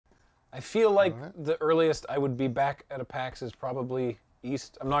I feel like the earliest I would be back at a PAX is probably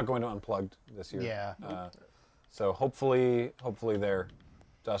East. I'm not going to Unplugged this year. Yeah. So hopefully there.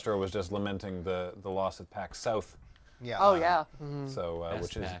 Dastro was just lamenting the loss at Pax South. Yeah. Oh yeah. So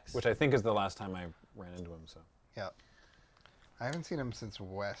PAX. which I think is the last time I ran into him. So. Yeah. I haven't seen him since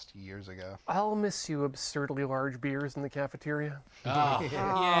West years ago. I'll miss you absurdly large beers in the cafeteria. Oh,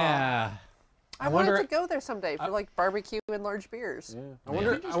 yeah. I wanted to go there someday for like barbecue and large beers.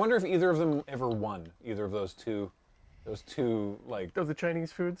 Yeah. I wonder if either of them ever won. Either of those two like Those are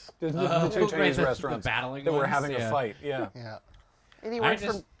Chinese foods. the two Chinese the restaurants battling that were ones, having yeah. a fight. Yeah. Yeah. Anyone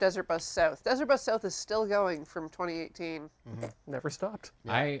from Desert Bus South. Desert Bus South is still going from 2018. Never stopped.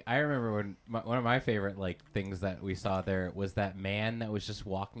 I remember when one of my favorite like things that we saw there was that man that was just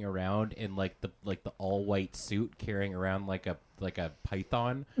walking around in the all white suit carrying around like a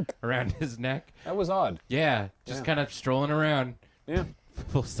python around his neck. That was odd. Yeah, just kind of strolling around. Yeah.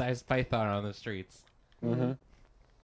 Full size python on the streets. Mm-hmm.